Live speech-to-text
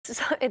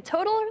A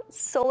total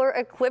solar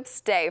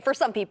eclipse day for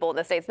some people in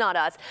the States, not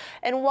us.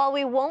 And while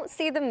we won't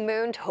see the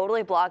moon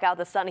totally block out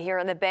the sun here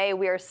in the Bay,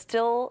 we are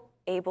still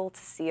able to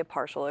see a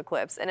partial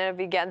eclipse. And it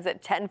begins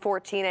at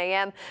 10:14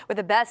 a.m. with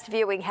the best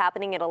viewing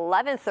happening at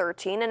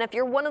 11:13. And if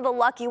you're one of the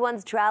lucky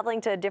ones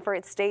traveling to a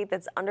different state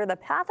that's under the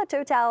path of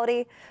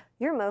totality,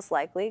 you're most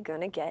likely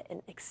going to get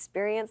an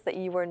experience that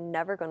you are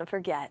never going to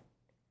forget.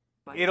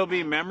 It'll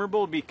be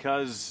memorable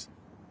because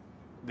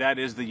that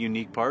is the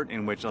unique part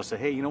in which I'll say,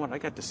 hey, you know what? I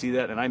got to see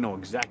that and I know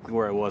exactly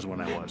where I was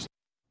when I was.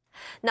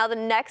 Now, the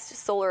next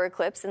solar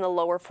eclipse in the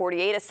lower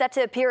 48 is set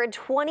to appear in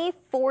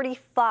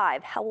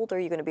 2045. How old are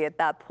you going to be at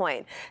that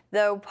point?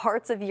 Though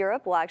parts of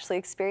Europe will actually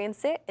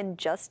experience it in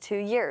just 2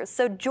 years.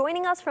 So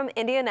joining us from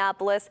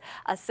Indianapolis,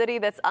 a city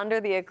that's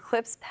under the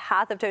eclipse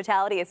path of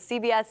totality, is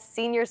CBS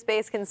senior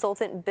space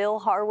consultant Bill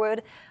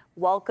Harwood.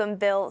 Welcome,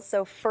 Bill.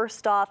 So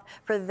first off,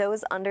 for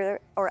those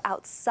under or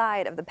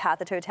outside of the path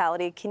of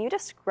totality, can you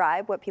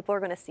describe what people are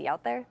going to see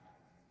out there?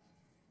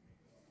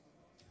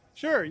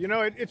 Sure. You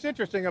know, it's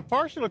interesting. A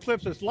partial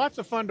eclipse is lots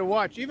of fun to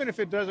watch, even if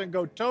it doesn't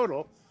go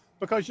total,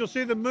 because you'll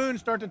see the moon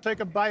start to take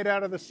a bite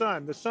out of the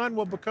sun. The sun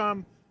will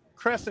become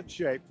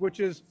crescent-shaped, which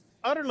is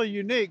utterly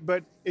unique.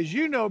 But as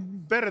you know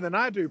better than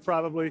I do,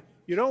 probably,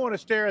 you don't want to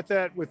stare at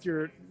that with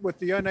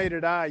the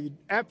unaided eye. You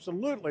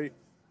absolutely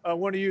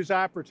want to use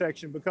eye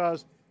protection,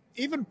 because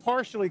even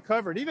partially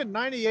covered, even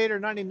 98 or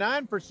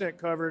 99%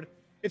 covered,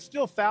 it's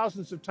still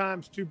thousands of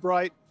times too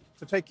bright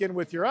to take in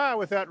with your eye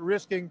without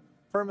risking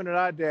permanent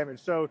eye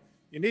damage. So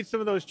you need some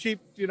of those cheap,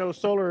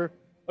 solar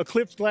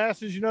eclipse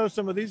glasses,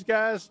 some of these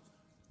guys,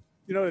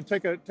 to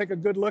take a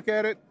good look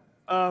at it.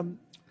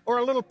 Or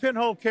a little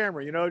pinhole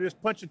camera,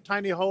 just punch a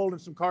tiny hole in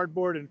some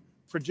cardboard and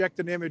project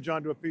an image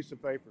onto a piece of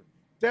paper.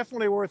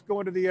 Definitely worth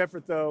going to the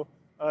effort, though,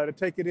 to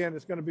take it in.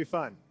 It's going to be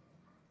fun.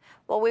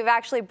 Well, we've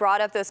actually brought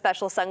up those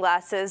special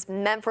sunglasses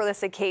meant for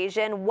this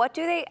occasion. What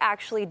do they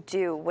actually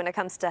do when it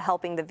comes to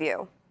helping the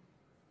view?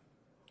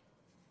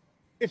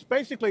 It's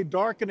basically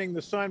darkening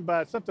the sun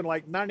by something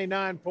like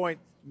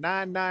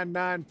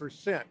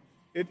 99.999%.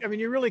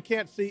 You really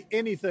can't see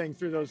anything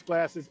through those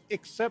glasses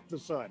except the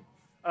sun.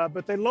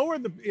 But they lower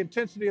the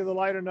intensity of the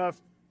light enough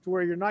to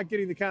where you're not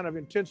getting the kind of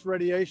intense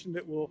radiation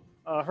that will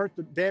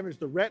damage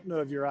the retina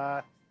of your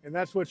eye. And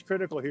that's what's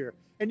critical here.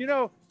 And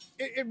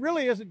it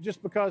really isn't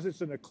just because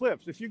it's an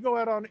eclipse. If you go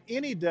out on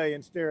any day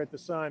and stare at the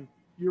sun,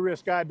 you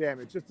risk eye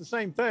damage. It's the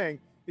same thing.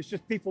 It's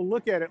just people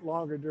look at it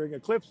longer during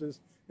eclipses,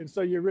 and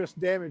so you risk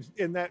damage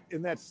in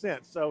that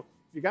sense. So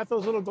if you got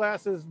those little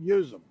glasses,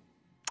 use them.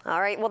 All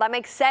right, well, that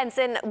makes sense.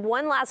 And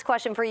one last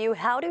question for you.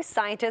 How do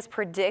scientists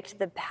predict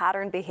the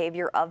pattern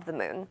behavior of the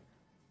moon?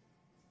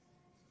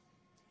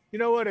 You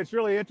know what? It's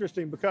really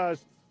interesting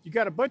because you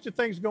got a bunch of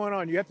things going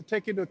on. You have to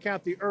take into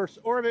account the Earth's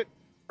orbit,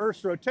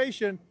 Earth's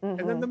rotation, and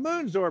then the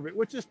moon's orbit,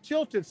 which is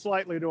tilted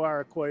slightly to our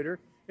equator.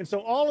 And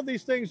so all of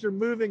these things are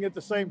moving at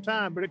the same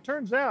time. But it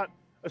turns out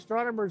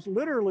astronomers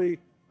literally,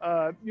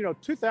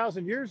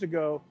 2,000 years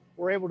ago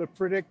were able to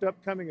predict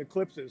upcoming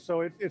eclipses.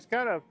 So it's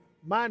kind of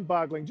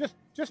mind-boggling.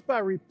 Just by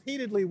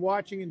repeatedly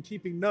watching and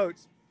keeping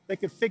notes, they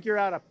could figure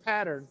out a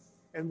pattern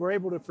and were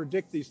able to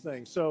predict these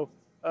things. So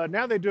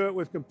now they do it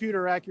with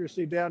computer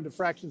accuracy down to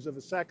fractions of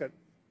a second,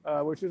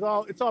 which is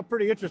all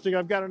pretty interesting.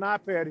 I've got an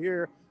iPad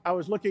here. I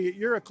was looking at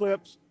your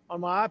eclipse on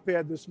my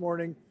iPad this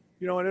morning,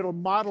 and it'll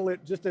model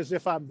it just as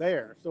if I'm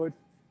there. So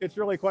it's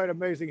really quite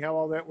amazing how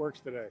all that works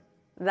today.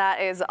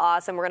 That is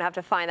awesome. We're going to have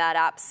to find that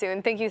app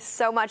soon. Thank you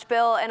so much,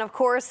 Bill. And of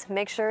course,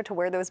 make sure to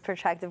wear those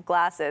protective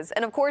glasses.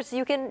 And of course,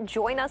 you can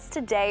join us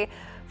today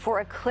for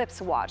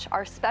Eclipse Watch,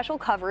 our special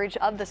coverage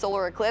of the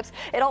solar eclipse.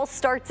 It all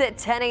starts at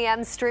 10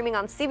 a.m. streaming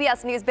on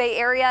CBS News Bay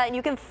Area, and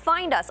you can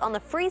find us on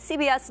the free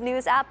CBS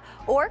News app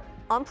or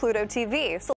on Pluto TV.